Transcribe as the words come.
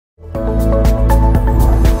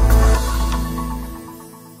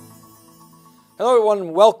Hello everyone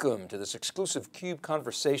and welcome to this exclusive CUBE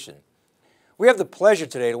conversation. We have the pleasure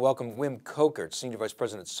today to welcome Wim Coekaerts, Senior Vice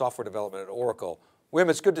President of Software Development at Oracle. Wim,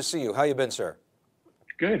 it's good to see you. How you been, sir?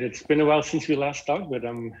 Good. It's been a while since we last talked, but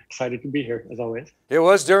I'm excited to be here as always. It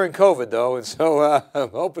was during COVID though, and so I'm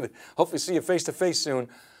hopefully see you face to face soon.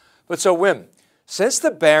 But so Wim, since the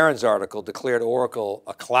Barron's article declared Oracle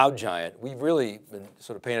a cloud giant, we've really been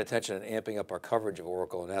sort of paying attention and amping up our coverage of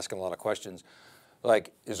Oracle and asking a lot of questions.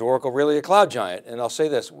 Like, is Oracle really a cloud giant? And I'll say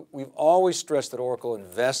this, we've always stressed that Oracle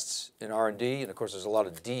invests in R&D, and of course there's a lot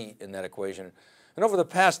of D in that equation. And over the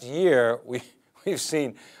past year, we've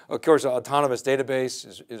seen, of course, autonomous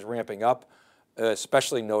database is ramping up,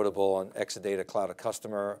 especially notable on Exadata Cloud at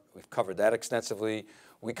Customer. We've covered that extensively.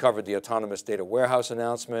 We covered the autonomous data warehouse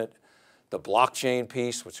announcement, the blockchain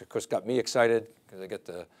piece, which of course got me excited because I get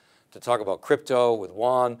to talk about crypto with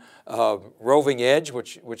Juan, Roving Edge,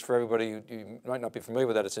 which for everybody, you might not be familiar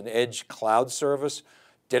with that, it's an edge cloud service,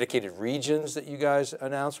 dedicated regions that you guys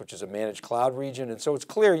announced, which is a managed cloud region. And so it's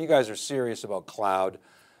clear you guys are serious about cloud.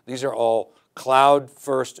 These are all cloud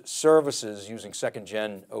first services using second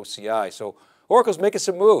gen OCI. So Oracle's making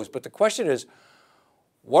some moves, but the question is,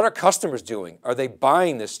 what are customers doing? Are they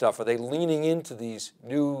buying this stuff? Are they leaning into these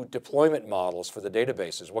new deployment models for the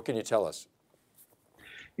databases? What can you tell us?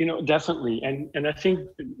 Definitely. And I think,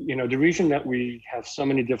 the reason that we have so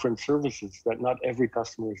many different services that not every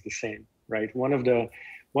customer is the same, right? One of the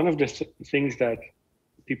things that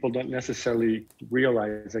people don't necessarily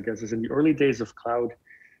realize, I guess, is in the early days of cloud,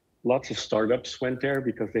 lots of startups went there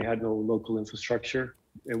because they had no local infrastructure.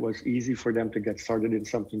 It was easy for them to get started in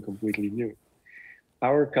something completely new.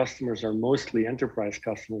 Our customers are mostly enterprise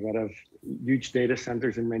customers that have huge data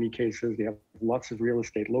centers in many cases. They have lots of real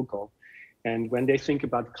estate local. And when they think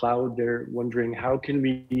about cloud, they're wondering, how can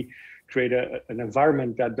we create an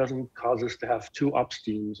environment that doesn't cause us to have two ops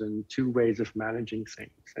teams and two ways of managing things?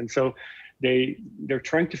 And so they're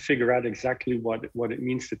trying to figure out exactly what it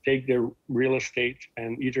means to take their real estate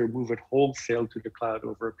and either move it wholesale to the cloud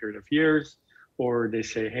over a period of years, or they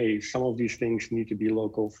say, hey, some of these things need to be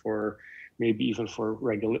local for maybe even for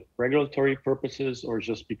regulatory purposes, or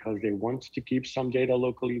just because they want to keep some data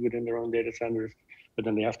locally within their own data centers, but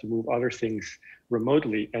then they have to move other things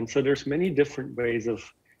remotely. And so there's many different ways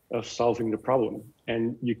of solving the problem.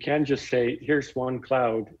 And you can't just say, here's one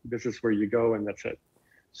cloud, this is where you go, and that's it.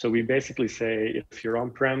 So we basically say, if you're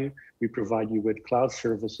on-prem, we provide you with cloud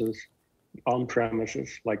services on premises,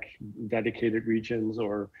 like dedicated regions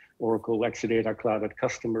or Oracle Exadata Cloud at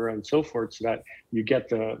Customer and so forth, so that you get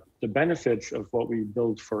the benefits of what we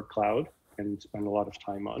build for cloud and spend a lot of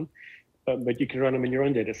time on. But you can run them in your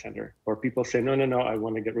own data center. Or people say, no, I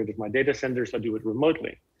want to get rid of my data centers, I do it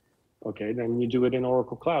remotely. Okay, then you do it in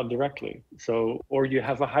Oracle Cloud directly. So, or you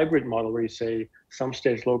have a hybrid model where you say some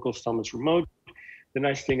stays local, some is remote. The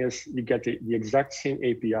nice thing is you get the exact same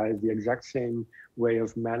API, the exact same way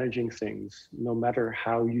of managing things, no matter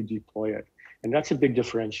how you deploy it. And that's a big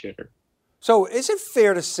differentiator. So is it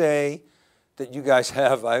fair to say that you guys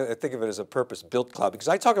have, I think of it as a purpose-built cloud, because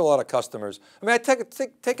I talk to a lot of customers. I mean, I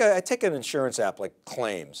take an insurance app like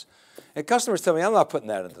Claims, and customers tell me, I'm not putting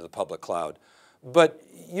that into the public cloud. But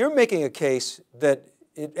you're making a case that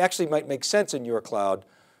it actually might make sense in your cloud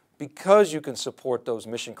because you can support those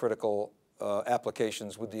mission-critical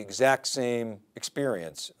applications with the exact same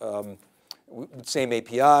experience, same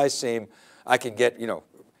APIs, same, I can get,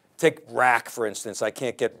 take RAC, for instance. I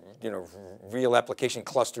can't get, real application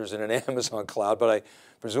clusters in an Amazon cloud, but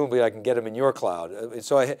presumably I can get them in your cloud.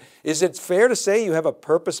 So is it fair to say you have a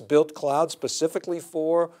purpose-built cloud specifically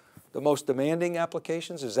for the most demanding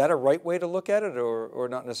applications? Is that a right way to look at it, or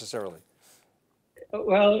not necessarily?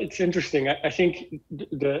 Well, it's interesting. I think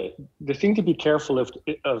the thing to be careful of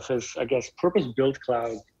is, I guess, purpose-built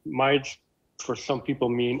cloud might, for some people,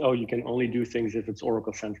 mean, oh, you can only do things if it's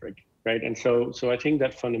Oracle-centric, right? And so I think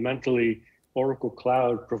that fundamentally, Oracle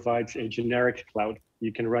Cloud provides a generic cloud.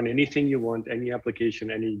 You can run anything you want, any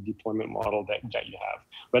application, any deployment model that you have.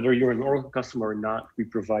 Whether you're an Oracle customer or not, we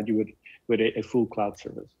provide you with a full cloud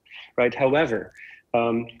service, right? However,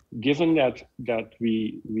 given that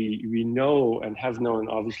we know and have known,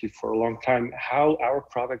 obviously, for a long time, how our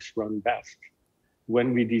products run best,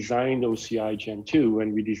 when we designed OCI Gen 2,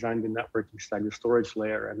 when we designed the networking stack, the storage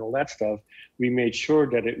layer, and all that stuff, we made sure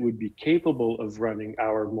that it would be capable of running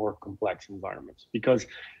our more complex environments. Because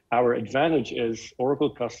our advantage is Oracle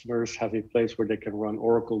customers have a place where they can run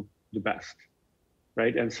Oracle the best,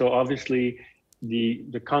 right? And so obviously,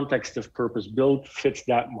 the context of purpose-built fits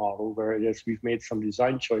that model, where it is we've made some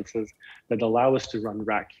design choices that allow us to run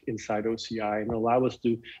RAC inside OCI and allow us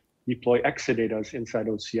to deploy Exadatas inside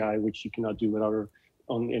OCI, which you cannot do with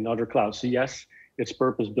in other clouds. So yes, it's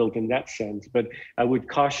purpose built in that sense, but I would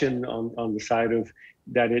caution on the side of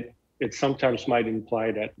that it sometimes might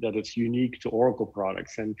imply that it's unique to Oracle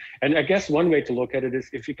products. And I guess one way to look at it is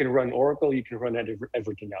if you can run Oracle, you can run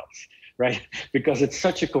everything else, right? Because it's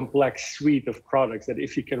such a complex suite of products that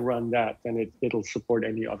if you can run that, then it'll support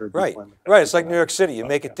any other deployment. Right, it's like New York City. You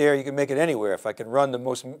make it there, you can make it anywhere. If I can run the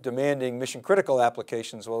most demanding mission critical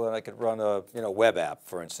applications, well then I could run a web app,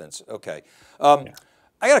 for instance. Okay.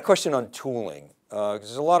 I got a question on tooling. Because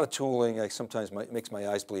there's a lot of tooling. I sometimes makes my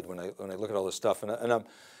eyes bleed when I look at all this stuff.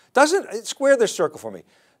 Doesn't square this circle for me?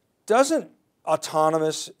 Doesn't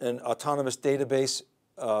autonomous database,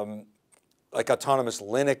 like autonomous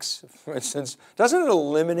Linux, for instance, doesn't it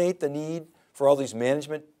eliminate the need for all these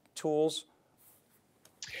management tools?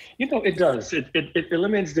 It does. It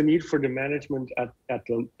eliminates the need for the management at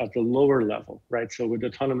the lower level, right? So with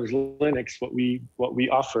autonomous Linux, what we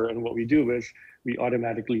offer and what we do is we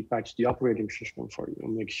automatically patch the operating system for you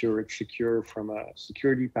and make sure it's secure from a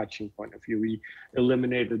security patching point of view. We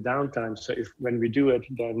eliminate the downtime. So when we do it,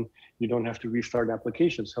 then you don't have to restart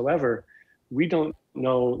applications. However, we don't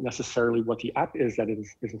know necessarily what the app is that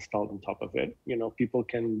is installed on top of it. People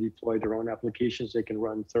can deploy their own applications. They can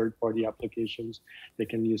run third-party applications. They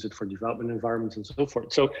can use it for development environments and so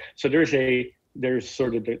forth. So there's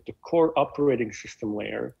sort of the core operating system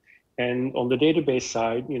layer. And on the database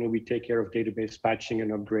side, we take care of database patching and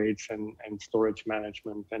upgrades and storage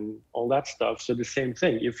management and all that stuff. So the same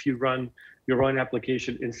thing, if you run your own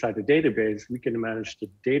application inside the database, we can manage the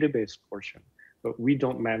database portion, but we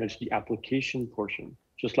don't manage the application portion,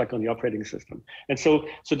 just like on the operating system. And so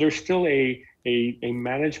there's still a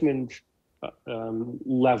management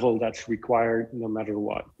level that's required no matter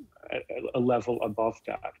what, a level above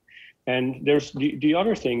that. And there's the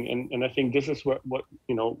other thing, and I think this is what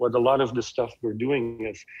a lot of the stuff we're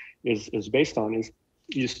doing is based on, is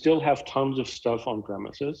you still have tons of stuff on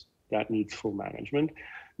premises that needs full management.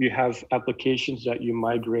 You have applications that you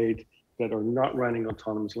migrate that are not running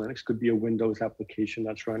autonomous Linux. Could be a Windows application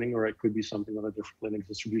that's running, or it could be something on a different Linux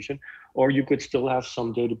distribution. Or you could still have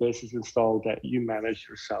some databases installed that you manage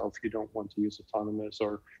yourself. You don't want to use autonomous,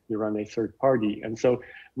 or you run a third party. And so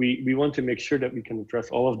we want to make sure that we can address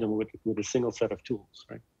all of them with a single set of tools,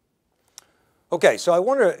 right? Okay, so I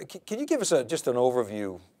wonder, can you give us just an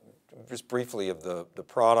overview, just briefly, of the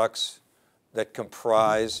products that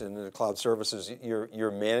comprise in the cloud services,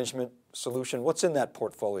 your management solution? What's in that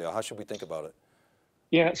portfolio? How should we think about it?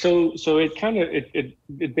 Yeah, so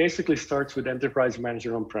it basically starts with Enterprise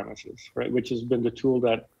Manager on premises, right? Which has been the tool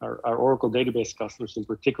that our Oracle database customers in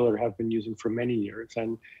particular have been using for many years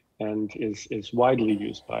and is widely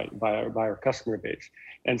used by our customer base.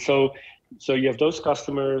 And so you have those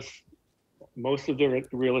customers. Most of their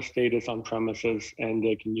real estate is on premises, and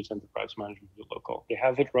they can use Enterprise Manager local. They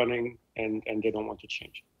have it running, and they don't want to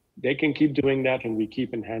change. They can keep doing that, and we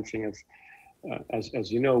keep enhancing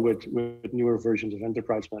as you know, with newer versions of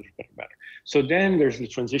Enterprise Manager getting better. So then there's the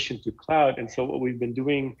transition to cloud. And so what we've been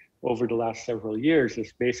doing over the last several years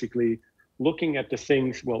is basically looking at the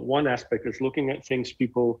things. Well, one aspect is looking at things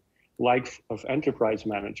people like of Enterprise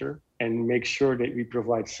Manager and make sure that we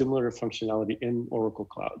provide similar functionality in Oracle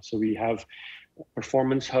Cloud. So we have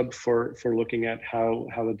Performance Hub for looking at how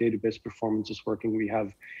a database performance is working. We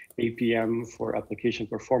have APM for application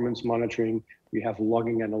performance monitoring. We have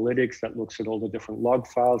logging analytics that looks at all the different log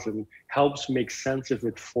files and helps make sense of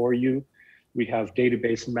it for you. We have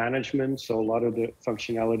database management, so a lot of the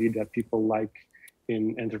functionality that people like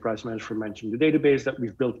in Enterprise Manager for managing the database that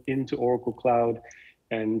we've built into Oracle Cloud.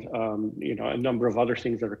 And a number of other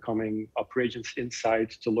things that are coming, operations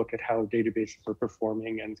insights to look at how databases are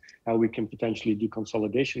performing and how we can potentially do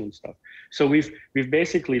consolidation and stuff. So we've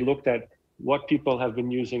basically looked at what people have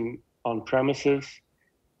been using on premises,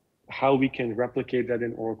 how we can replicate that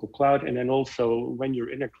in Oracle Cloud, and then also when you're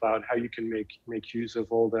in a cloud, how you can make use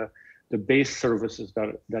of all the base services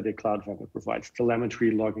that a cloud vendor provides,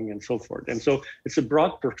 telemetry, logging, and so forth. And so it's a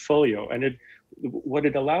broad portfolio, and what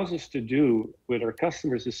it allows us to do with our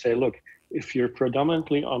customers is say, look, if you're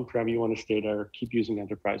predominantly on-prem, you want to stay there, keep using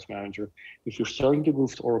Enterprise Manager. If you're starting to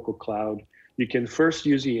move to Oracle Cloud, you can first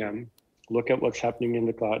use EM, look at what's happening in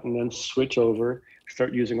the cloud, and then switch over,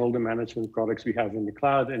 start using all the management products we have in the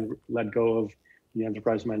cloud and let go of the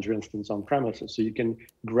Enterprise Manager instance on premises. So you can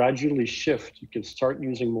gradually shift. You can start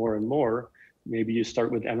using more and more. Maybe you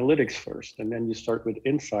start with analytics first, and then you start with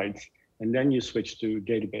insights, and then you switch to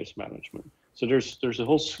database management. So there's a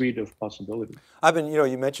whole suite of possibilities.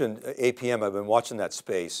 You mentioned APM. I've been watching that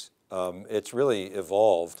space. It's really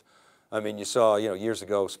evolved. I mean, you saw, years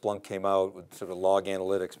ago, Splunk came out with sort of log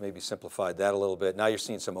analytics, maybe simplified that a little bit. Now you're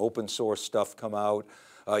seeing some open source stuff come out.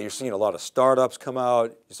 You're seeing a lot of startups come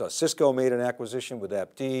out. You saw Cisco made an acquisition with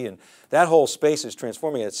AppD, and that whole space is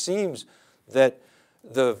transforming. It seems that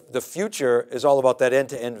the future is all about that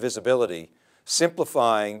end-to-end visibility,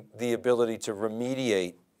 simplifying the ability to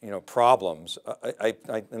remediate, problems.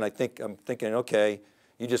 I'm thinking, okay,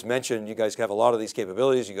 you just mentioned you guys have a lot of these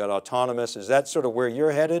capabilities. You got autonomous. Is that sort of where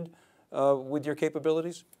you're headed with your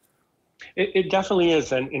capabilities? It definitely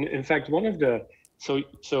is, and in fact, one of the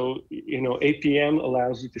APM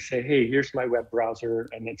allows you to say, hey, here's my web browser,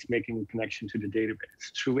 and it's making a connection to the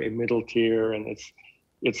database through a middle tier, and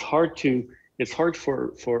it's hard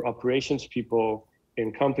for operations people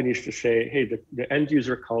in companies to say, hey, the end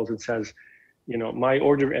user calls and says, my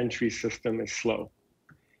order entry system is slow.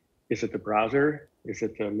 Is it the browser? Is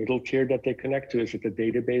it the middle tier that they connect to? Is it the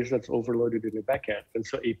database that's overloaded in the backend? And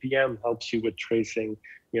so APM helps you with tracing,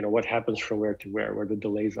 what happens from where to where the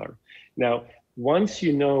delays are. Now, once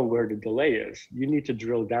you know where the delay is, you need to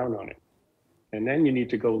drill down on it. And then you need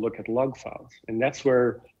to go look at log files. And that's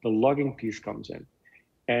where the logging piece comes in.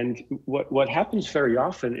 And what happens very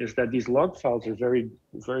often is that these log files are very,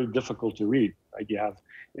 very difficult to read. Like you have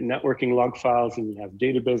networking log files, and you have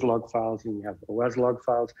database log files, and you have OS log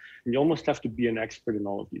files, and you almost have to be an expert in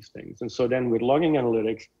all of these things. And so then with logging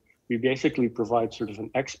analytics, we basically provide sort of an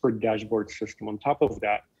expert dashboard system on top of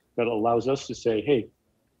that allows us to say, hey,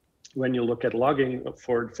 when you look at logging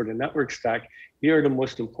for the network stack, here are the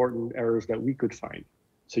most important errors that we could find.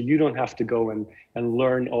 So you don't have to go and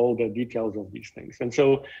learn all the details of these things. And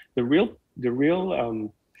so the real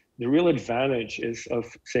advantage is of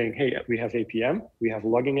saying, hey, we have APM, we have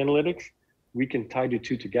logging analytics, we can tie the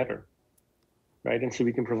two together, right? And so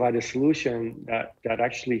we can provide a solution that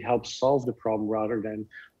actually helps solve the problem rather than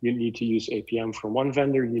you need to use APM from one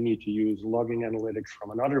vendor, you need to use logging analytics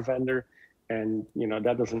from another vendor. And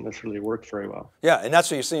that doesn't necessarily work very well. Yeah, and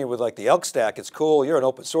that's what you're seeing with like the Elk stack. It's cool. You're an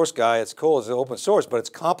open source guy. It's cool. It's open source, but it's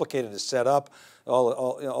complicated to set up.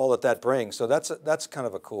 All that brings. So that's kind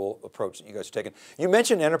of a cool approach that you guys are taking. You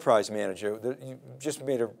mentioned Enterprise Manager. You just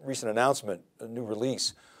made a recent announcement, a new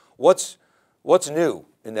release. What's new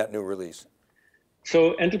in that new release?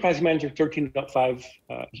 So Enterprise Manager 13.5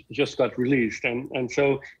 just got released, and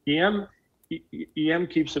so EM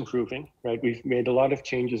keeps improving, right? We've made a lot of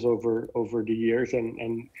changes over the years,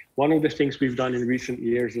 and one of the things we've done in recent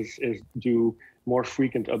years is do more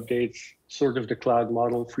frequent updates, sort of the cloud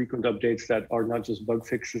model, frequent updates that are not just bug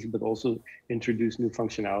fixes, but also introduce new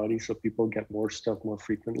functionality so people get more stuff more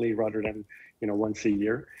frequently rather than once a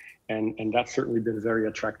year. And that's certainly been very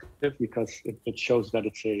attractive because it shows that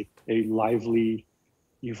it's a lively,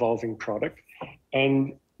 evolving product.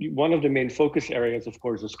 And one of the main focus areas, of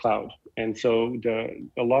course, is cloud. And so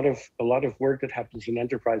a lot of work that happens in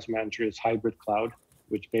Enterprise Manager is hybrid cloud,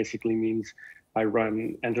 which basically means I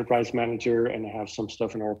run Enterprise Manager and I have some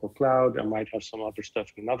stuff in Oracle Cloud. I might have some other stuff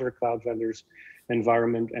in another cloud vendor's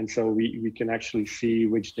environment. And so we can actually see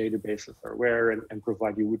which databases are where and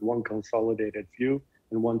provide you with one consolidated view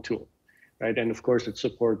and one tool, right? And of course, it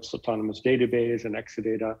supports autonomous database and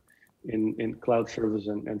Exadata in cloud service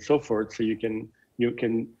and so forth. So you can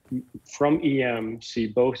from EM see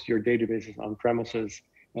both your databases on premises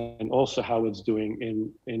and also how it's doing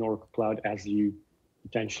in Oracle Cloud as you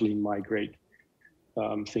potentially migrate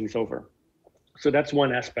things over. So that's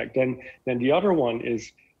one aspect. Then the other one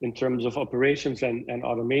is in terms of operations and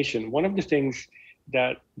automation. One of the things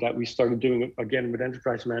that we started doing again with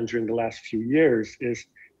Enterprise Manager in the last few years is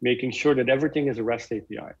making sure that everything is a REST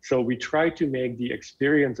API. So we try to make the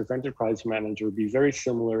experience of Enterprise Manager be very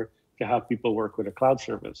similar to how people work with a cloud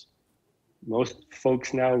service. Most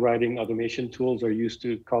folks now writing automation tools are used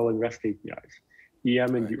to calling REST APIs.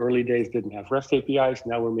 EM in the early days didn't have REST APIs.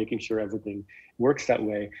 Now we're making sure everything works that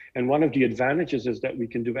way. And one of the advantages is that we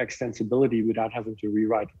can do extensibility without having to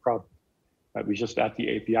rewrite the product. Right? We just add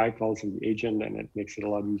the API calls in the agent, and it makes it a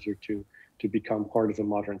lot easier to become part of a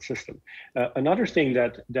modern system. Another thing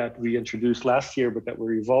that we introduced last year, but that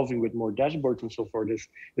we're evolving with more dashboards and so forth,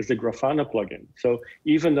 is the Grafana plugin. So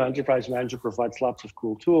even the Enterprise Manager provides lots of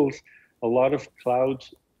cool tools. A lot of cloud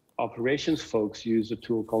operations folks use a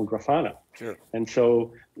tool called Grafana. Sure. And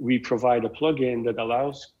so we provide a plugin that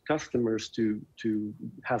allows customers to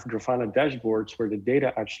have Grafana dashboards where the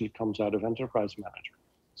data actually comes out of Enterprise Manager.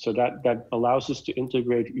 So that allows us to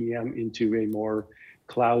integrate EM into a more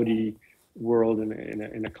cloudy world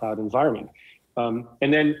in a cloud environment.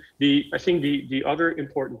 And then I think the other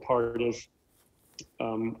important part is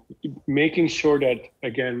making sure that,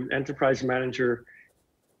 again, Enterprise Manager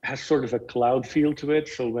has sort of a cloud feel to it.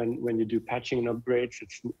 So when you do patching and upgrades,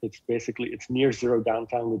 it's near zero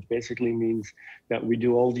downtime, which basically means that we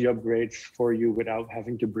do all the upgrades for you without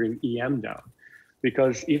having to bring EM down.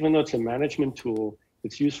 Because even though it's a management tool,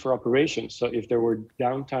 it's used for operations. So if there were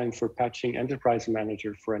downtime for patching Enterprise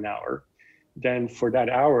Manager for an hour, then for that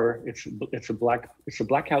hour, it's a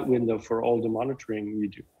blackout window for all the monitoring you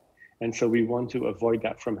do. And so we want to avoid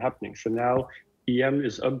that from happening. So now EM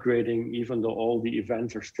is upgrading even though all the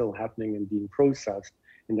events are still happening and being processed,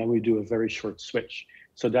 and then we do a very short switch.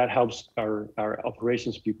 So that helps our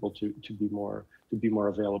operations people to be more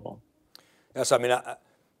available. Yes, I mean,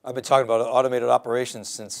 I've been talking about automated operations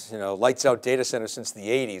since, lights out data centers since the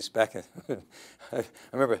 80s. Back in, I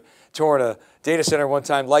remember touring a data center one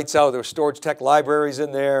time, lights out, there were storage tech libraries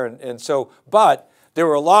in there. But there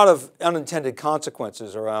were a lot of unintended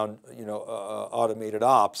consequences around, automated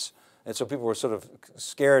ops. And so people were sort of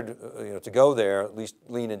scared, to go there, at least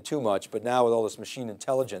lean in too much. But now with all this machine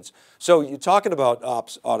intelligence. So you're talking about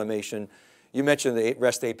ops automation. You mentioned the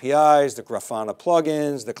REST APIs, the Grafana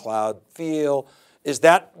plugins, the cloud feel. Is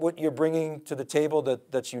that what you're bringing to the table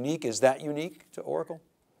that's unique? Is that unique to Oracle?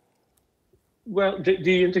 Well,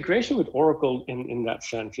 the integration with Oracle in that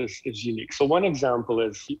sense is unique. So one example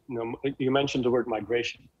is, you mentioned the word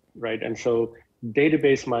migration, right? And so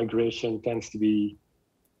database migration tends to be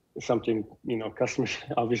something, customers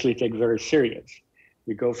obviously take very serious.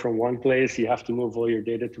 You go from one place, you have to move all your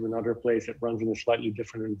data to another place. It runs in a slightly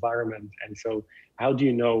different environment. And so how do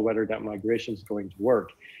you know whether that migration is going to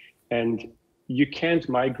work? And you can't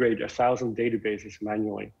migrate 1,000 databases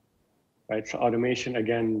manually, right? So automation,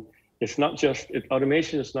 again,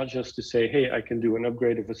 automation is not just to say, hey, I can do an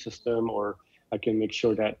upgrade of a system, or I can make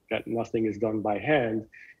sure that nothing is done by hand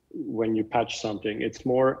when you patch something. It's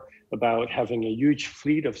more about having a huge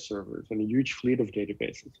fleet of servers and a huge fleet of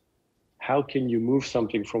databases. How can you move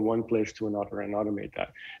something from one place to another and automate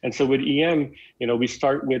that? And so with EM, we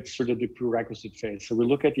start with sort of the prerequisite phase. So we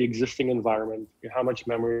look at the existing environment, how much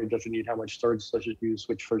memory does it need, how much storage does it use,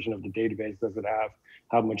 which version of the database does it have,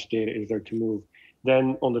 how much data is there to move.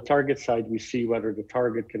 Then on the target side, we see whether the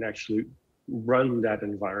target can actually run that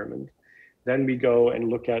environment. Then we go and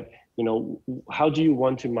look at, how do you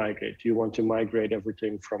want to migrate? Do you want to migrate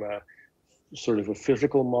everything from a sort of a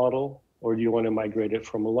physical model, or do you want to migrate it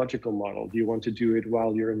from a logical model? Do you want to do it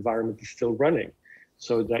while your environment is still running,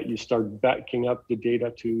 so that you start backing up the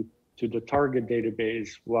data to the target database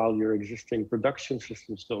while your existing production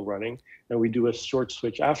system is still running, and we do a short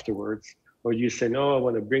switch afterwards? Or you say, no, I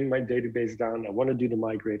want to bring my database down, I want to do the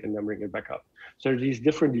migrate and then bring it back up. So there's these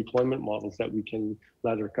different deployment models that we can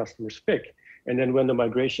let our customers pick. And then when the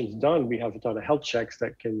migration is done, we have a ton of health checks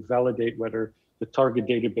that can validate whether the target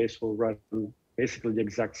database will run basically the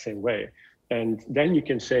exact same way. And then you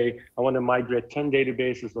can say, I want to migrate 10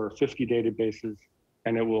 databases or 50 databases,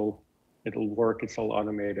 and it'll work, it's all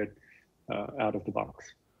automated out of the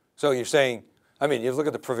box. So you're saying, you look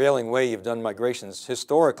at the prevailing way you've done migrations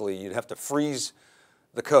historically, you'd have to freeze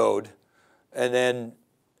the code and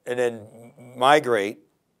then migrate,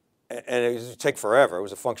 and it would take forever. It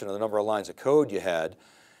was a function of the number of lines of code you had.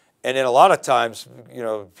 And then a lot of times,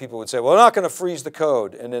 people would say, well, we're not going to freeze the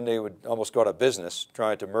code. And then they would almost go out of business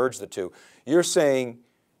trying to merge the two. You're saying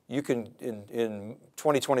you can, in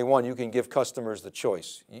 2021, you can give customers the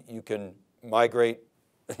choice. You can migrate,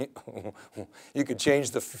 you could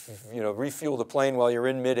change refuel the plane while you're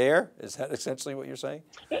in midair. Is that essentially what you're saying?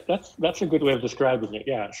 That's a good way of describing it.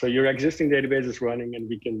 Yeah. So your existing database is running, and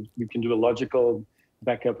we can do a logical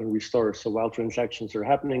backup and restore. So while transactions are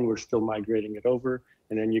happening, we're still migrating it over,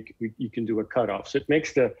 and then you can do a cutoff. So it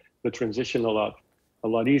makes the transition a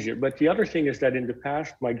lot easier. But the other thing is that in the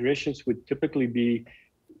past, migrations would typically be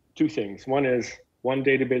two things. One is one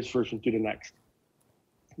database version to the next.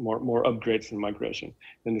 More upgrades in migration.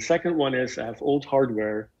 And the second one is I have old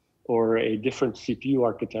hardware or a different CPU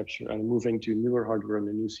architecture and moving to newer hardware and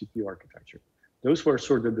a new CPU architecture. Those were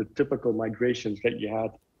sort of the typical migrations that you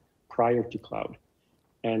had prior to cloud.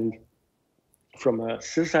 And from a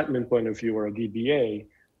sysadmin point of view or a DBA,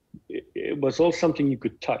 it was all something you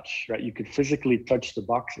could touch, right? You could physically touch the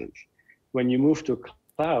boxes. When you move to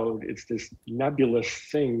cloud, it's this nebulous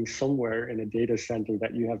thing somewhere in a data center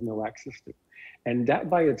that you have no access to. And that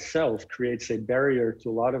by itself creates a barrier to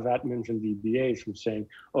a lot of admins and DBAs from saying,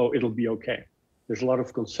 oh, it'll be okay. There's a lot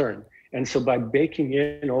of concern. And so by baking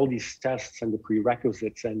in all these tests and the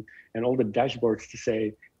prerequisites and all the dashboards to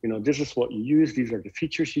say, this is what you use, these are the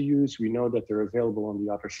features you use, we know that they're available on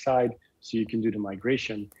the other side, so you can do the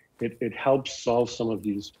migration, it helps solve some of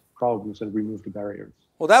these problems and remove the barriers.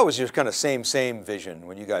 Well, that was your kind of same vision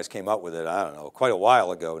when you guys came up with it. I don't know, quite a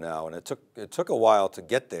while ago now, and it took a while to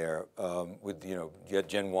get there. With you had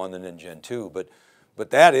Gen 1 and then Gen 2, but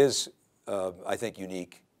that is I think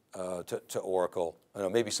unique to Oracle. I know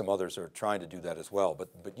maybe some others are trying to do that as well,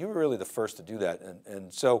 but you were really the first to do that.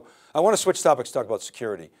 And so I want to switch topics, talk about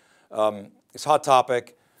security. It's a hot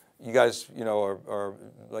topic. You guys, are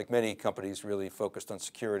like many companies really focused on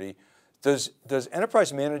security. Does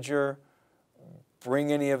Enterprise Manager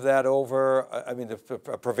bring any of that over? I mean, the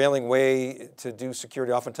prevailing way to do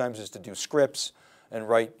security oftentimes is to do scripts and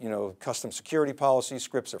write, custom security policies.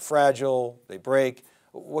 Scripts are fragile, they break.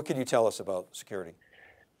 What can you tell us about security?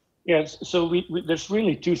 Yes, so there's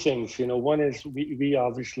really two things. One is we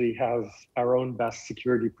obviously have our own best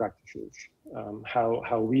security practices.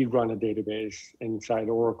 How we run a database inside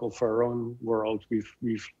Oracle for our own world.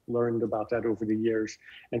 We've learned about that over the years,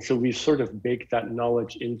 and so we've sort of baked that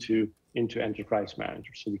knowledge into Enterprise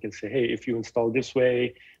Manager. So we can say, hey, if you install this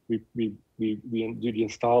way, we do the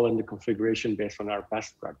install and the configuration based on our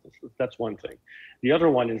best practices. That's one thing. The other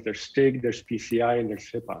one is there's STIG, there's PCI, and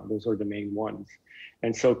there's HIPAA. Those are the main ones.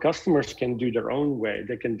 And so customers can do their own way.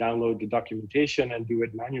 They can download the documentation and do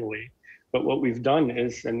it manually. But what we've done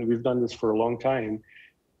is, and we've done this for a long time,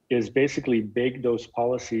 is basically bake those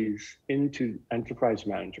policies into Enterprise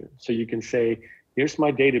Manager. So you can say, here's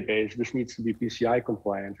my database. This needs to be PCI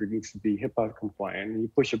compliant or it needs to be HIPAA compliant. And you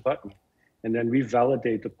push a button. And then we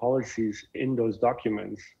validate the policies in those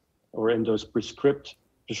documents or in those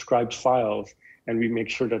prescribed files. And we make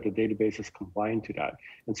sure that the database is compliant to that.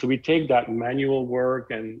 And so we take that manual work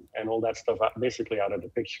and all that stuff basically out of the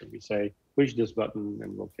picture. We say, push this button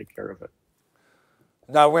and we'll take care of it.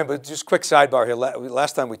 Now, Wim, but just quick sidebar here.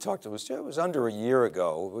 Last time we talked, it was under a year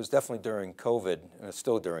ago. It was definitely during COVID, and it's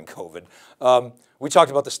still during COVID. We talked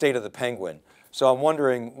about the state of the Penguin. So I'm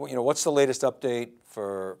wondering, what's the latest update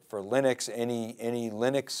for Linux? Any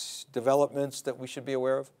Linux developments that we should be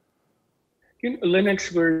aware of?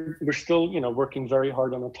 Linux, we're still working very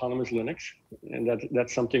hard on autonomous Linux, and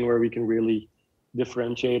that's something where we can really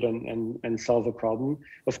differentiate and solve a problem.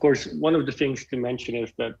 Of course, one of the things to mention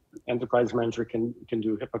is that Enterprise Manager can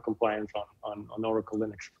do HIPAA compliance on Oracle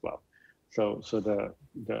Linux as well. So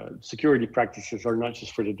the security practices are not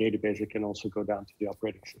just for the database; it can also go down to the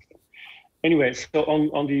operating system. Anyway, so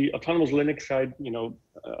on the autonomous Linux side,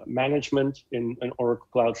 management in Oracle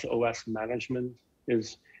Cloud's OS management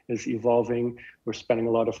is evolving. We're spending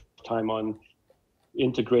a lot of time on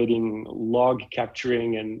integrating log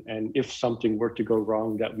capturing and if something were to go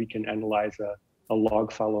wrong, that we can analyze a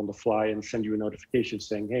log file on the fly and send you a notification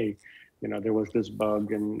saying, hey, there was this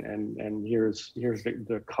bug and here's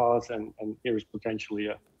the cause and here's potentially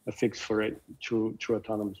a fix for it through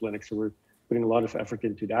autonomous Linux. So we're putting a lot of effort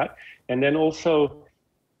into that. And then also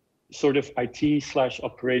sort of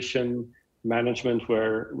IT/operation management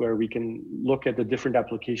where we can look at the different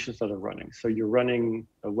applications that are running. So you're running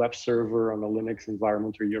a web server on a Linux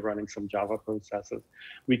environment or you're running some Java processes.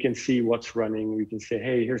 We can see what's running. We can say,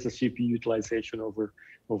 hey, here's the CPU utilization over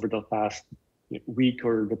the past week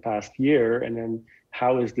or the past year. And then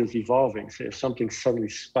how is this evolving? So if something suddenly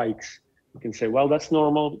spikes, we can say, well, that's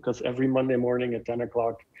normal because every Monday morning at 10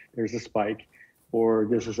 o'clock, there's a spike, or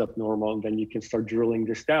this is abnormal. And then you can start drilling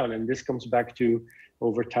this down. And this comes back to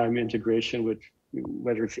over time integration with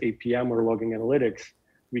whether it's APM or logging analytics.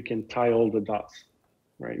 We can tie all the dots,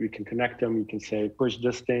 right? We can connect them. You can say, push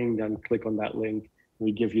this thing, then click on that link. And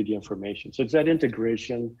we give you the information. So it's that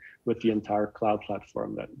integration with the entire cloud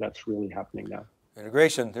platform that's really happening now.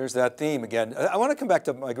 Integration, there's that theme again. I want to come back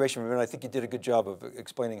to migration, and I think you did a good job of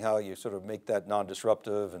explaining how you sort of make that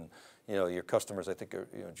non-disruptive, and your customers, I think, are,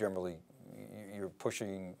 generally you're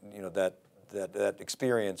pushing that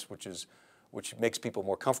experience, which makes people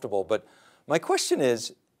more comfortable. But my question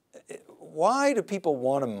is, why do people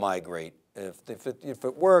want to migrate? If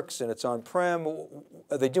it works and it's on-prem,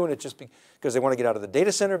 are they doing it just because they want to get out of the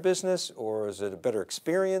data center business, or is it a better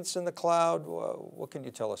experience in the cloud? What can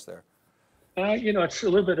you tell us there? It's a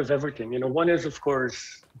little bit of everything. One is, of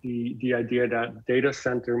course, the idea that data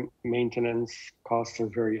center maintenance costs are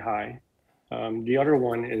very high. The other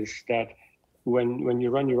one is that when you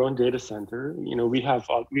run your own data center,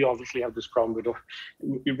 we obviously have this problem with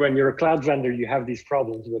when you're a cloud vendor, you have these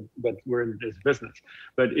problems, but we're in this business.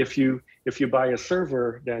 But if you buy a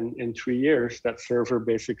server, then in 3 years, that server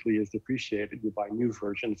basically is depreciated. You buy new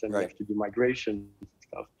versions and you have to do migration and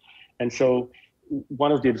stuff. And so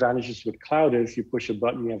one of the advantages with cloud is you push a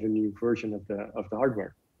button, you have a new version of the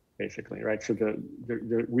hardware, basically, right? So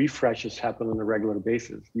the refreshes happen on a regular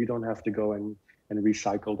basis. You don't have to go and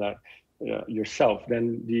recycle that yourself.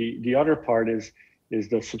 Then the other part is is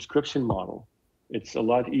the subscription model. It's a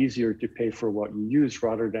lot easier to pay for what you use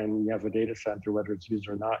rather than you have a data center, whether it's used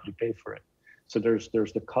or not, you pay for it. So there's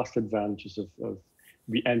the cost advantages of the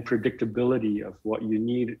and predictability of what you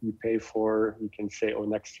need, you pay for. You can say, oh,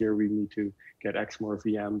 next year we need to get X more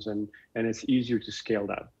VMs, and it's easier to scale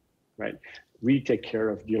that, right? We take care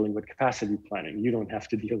of dealing with capacity planning. You don't have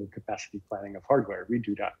to deal with capacity planning of hardware. We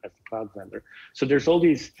do that as the cloud vendor. So there's all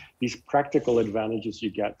these practical advantages you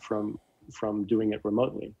get from doing it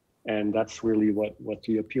remotely. And that's really what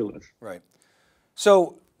the appeal is. Right.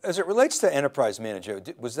 So as it relates to enterprise manager,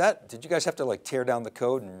 did you guys have to like tear down the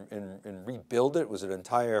code and rebuild it? Was it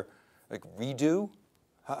entire like redo?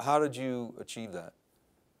 How did you achieve that?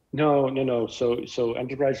 No. So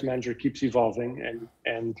enterprise manager keeps evolving,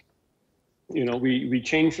 and you know, we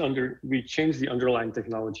changed the underlying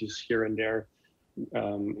technologies here and there,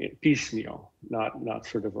 piecemeal, not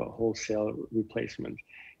sort of a wholesale replacement.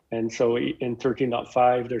 And so in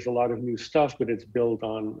 13.5, there's a lot of new stuff, but it's built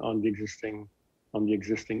on the existing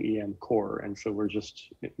EM core. And so we're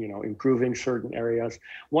just, you know, improving certain areas.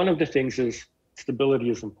 One of the things is stability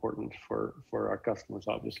is important for our customers,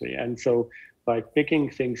 obviously. And so by picking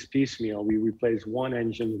things piecemeal, we replace one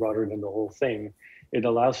engine rather than the whole thing. It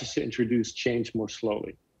allows us to introduce change more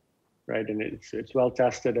slowly, right? And it's well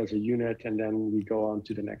tested as a unit, and then we go on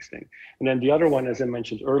to the next thing. And then the other one, as I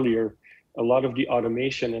mentioned earlier, a lot of the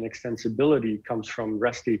automation and extensibility comes from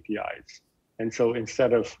REST APIs. And so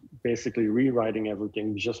instead of basically rewriting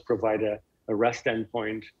everything, we just provide a REST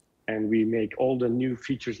endpoint, and we make all the new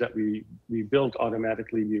features that we build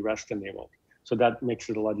automatically be REST enabled. So that makes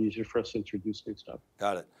it a lot easier for us to introduce new stuff.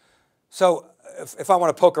 Got it. So if I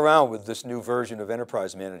want to poke around with this new version of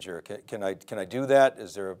Enterprise Manager, can I do that?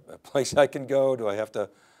 Is there a place I can go? Do I have to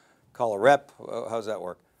call a rep? How does that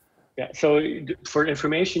work? Yeah, so for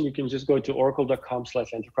information, you can just go to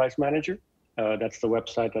oracle.com/enterprise manager. That's the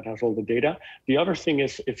website that has all the data. The other thing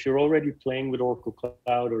is, if you're already playing with Oracle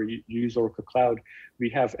Cloud or you use Oracle Cloud, we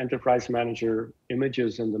have Enterprise Manager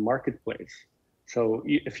images in the marketplace. So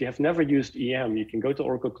if you have never used EM, you can go to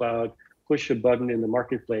Oracle Cloud, push a button in the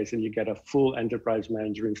marketplace, and you get a full Enterprise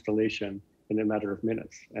Manager installation in a matter of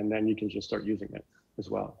minutes. And then you can just start using it as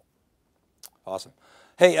well. Awesome.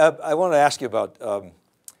 Hey, I wanted to ask you about,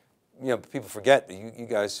 you know, people forget that you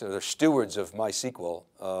guys are stewards of MySQL,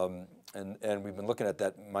 and we've been looking at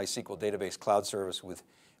that MySQL database cloud service with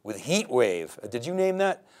HeatWave. Did you name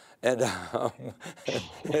that? And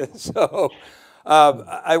so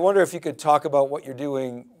I wonder if you could talk about what you're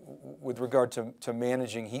doing with regard to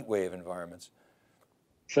managing HeatWave environments.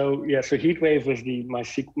 So yeah, so HeatWave is the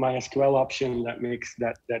MySQL option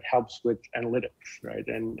that helps with analytics, right?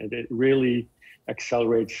 And it really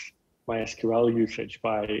accelerates MySQL usage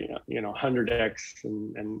by 100x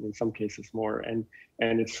and in some cases more, and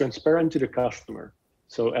it's transparent to the customer.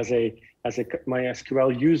 So as a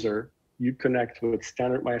MySQL user, you connect with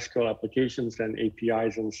standard MySQL applications and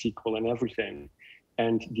APIs and SQL and everything.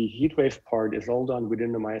 And the HeatWave part is all done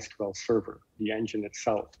within the MySQL server. The engine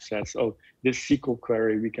itself says, oh, this SQL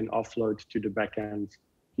query we can offload to the backend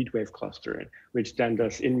HeatWave cluster, which then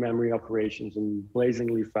does in-memory operations and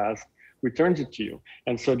blazingly fast returns it to you.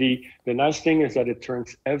 And so the nice thing is that it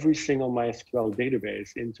turns every single MySQL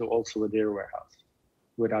database into also a data warehouse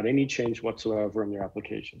without any change whatsoever in your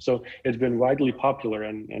application. So it's been widely popular,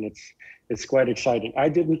 and it's quite exciting. I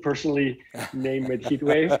didn't personally name it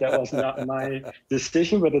HeatWave. That was not my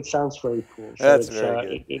decision, but it sounds very cool. So That's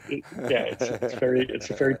very good. It's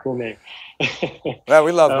a very cool name. Well,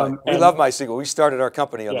 we love MySQL. We started our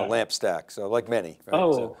company on the LAMP stack, so like many. Right?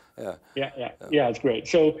 Oh, so, yeah, it's great.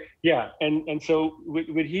 So yeah, and so with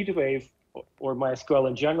HeatWave, or MySQL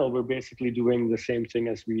in general, we're basically doing the same thing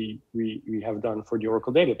as we have done for the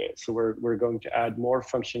Oracle database. So we're going to add more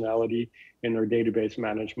functionality in our database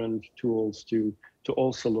management tools to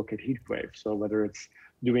also look at HeatWave. So whether it's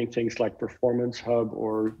doing things like Performance Hub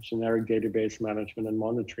or generic database management and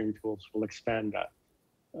monitoring tools, we'll expand that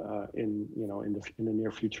in the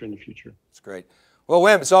near future. That's great. Well,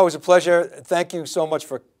 Wim, it's always a pleasure. Thank you so much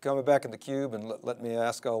for coming back in theCUBE and let me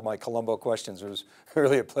ask all my Columbo questions. It was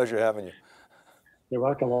really a pleasure having you. You're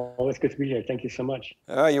welcome. Always good to be here. Thank you so much.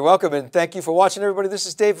 All right, you're welcome, and thank you for watching, everybody. This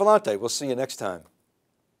is Dave Vellante. We'll see you next time.